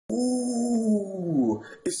Ooh,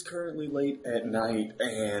 it's currently late at night,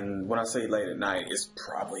 and when I say late at night, it's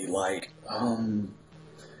probably like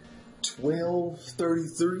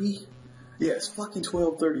 12:33. Yeah, it's fucking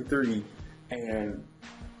 12:33, and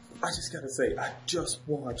I just gotta say, I just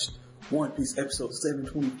watched One Piece episode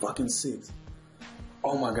 726.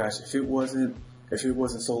 Oh my gosh, if it wasn't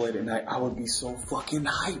so late at night, I would be so fucking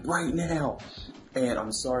hyped right now. And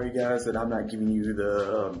I'm sorry guys that I'm not giving you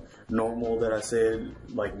the normal that I said,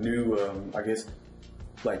 like new, I guess,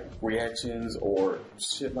 like reactions or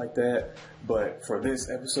shit like that. But for this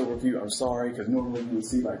episode review, I'm sorry, because normally you would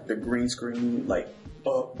see like the green screen like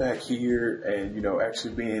up back here and, you know,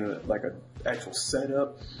 actually being like an actual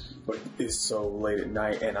setup. But it's so late at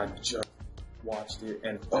night and I just watched it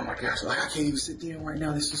and oh my gosh, like I can't even sit down right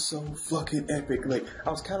now. This is so fucking epic. Like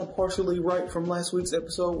I was kind of partially right from last week's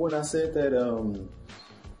episode when I said that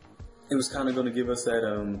it was kind of going to give us that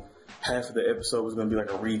half of the episode was going to be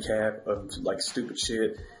like a recap of like stupid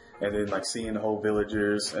shit and then like seeing the whole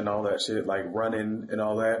villagers and all that shit, like running and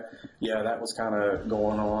all that. Yeah, that was kind of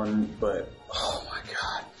going on, but oh my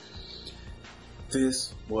god,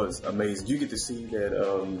 this was amazing. You get to see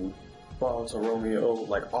that Bob and Romeo,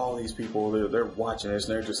 like all these people, they're watching this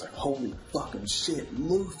and they're just like, holy fucking shit,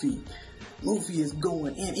 Luffy is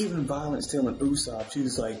going in. Even Violence telling Usopp, she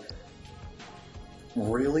was like,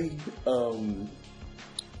 really? And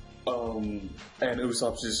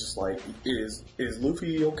Usopp's just like, is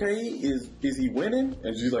Luffy okay? Is he winning?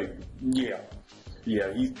 And she's like, yeah,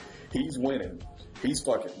 he's winning. He's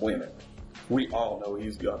fucking winning. We all know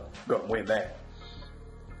he's gonna win that.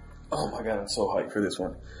 Oh my god, I'm so hyped for this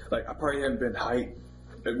one. Like, I probably haven't been hyped,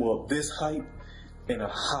 well, this hype in a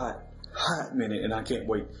hot minute, and I can't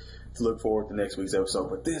wait to look forward to next week's episode.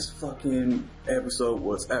 But this fucking episode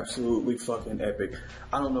was absolutely fucking epic.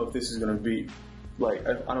 I don't know if this is gonna be, like,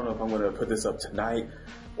 I don't know if I'm gonna put this up tonight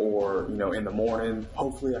or, you know, in the morning.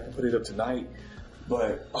 Hopefully I can put it up tonight.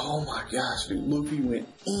 But, oh my gosh, dude, Luffy went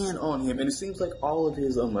in on him. And it seems like all of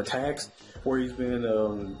his attacks where he's been,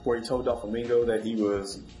 where he told Doflamingo that he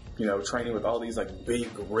was, you know, training with all these like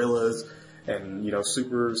big gorillas and, you know,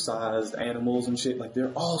 super sized animals and shit, like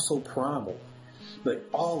they're all so primal, like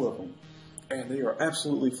all of them, and they are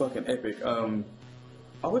absolutely fucking epic. I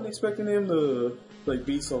wasn't expecting him to like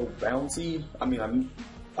be so bouncy. I mean,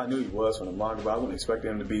 I knew he was from the manga, but I wasn't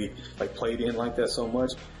expecting him to be like played in like that so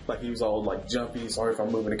much. Like he was all like jumpy. Sorry if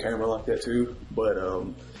I'm moving the camera like that too, but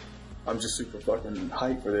I'm just super fucking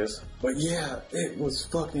hyped for this. But yeah, it was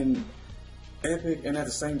fucking epic, and at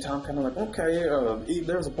the same time, kind of like, okay,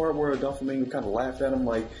 there was a part where Doflamingo kind of laughed at him,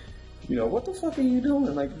 like, you know, what the fuck are you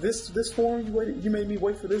doing? Like, this form, you made me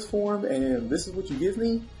wait for this form, and this is what you give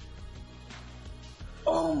me?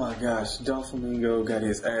 Oh my gosh, Doflamingo got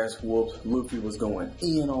his ass whooped. Luffy was going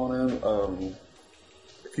in on him.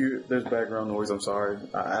 There's background noise, I'm sorry.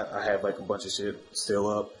 I have like a bunch of shit still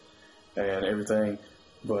up and everything,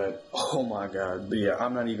 but oh my god, but yeah,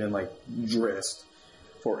 I'm not even like dressed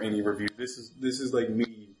for any review. This is like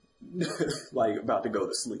me like about to go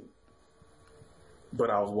to sleep.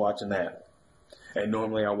 But I was watching that. And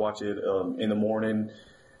normally I watch it in the morning,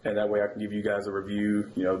 and that way I can give you guys a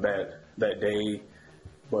review, you know, that day.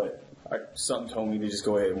 But something told me to just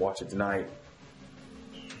go ahead and watch it tonight.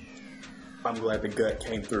 I'm glad the gut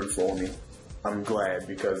came through for me. I'm glad,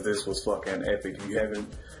 because this was fucking epic. If you haven't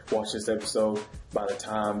watched this episode, by the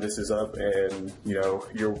time this is up and, you know,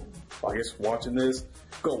 you're, I guess, watching this,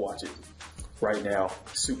 go watch it right now.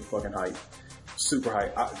 Super fucking hype. Super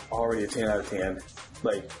hype. Already a 10 out of 10.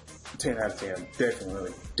 Like, 10 out of 10.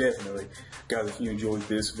 Definitely. Guys, if you enjoyed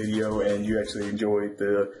this video and you actually enjoyed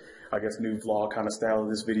the, I guess, new vlog kind of style of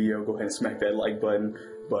this video, go ahead and smack that like button.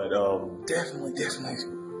 But definitely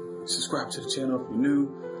subscribe to the channel if you're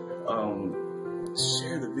new.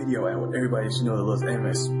 Share the video out with everybody that you know that loves anime,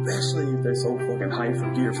 especially if they're so fucking hyped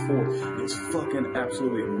for Gear 4. It's fucking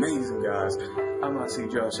absolutely amazing, guys. I'm not C.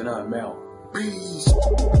 Josh, and I'm out. Peace.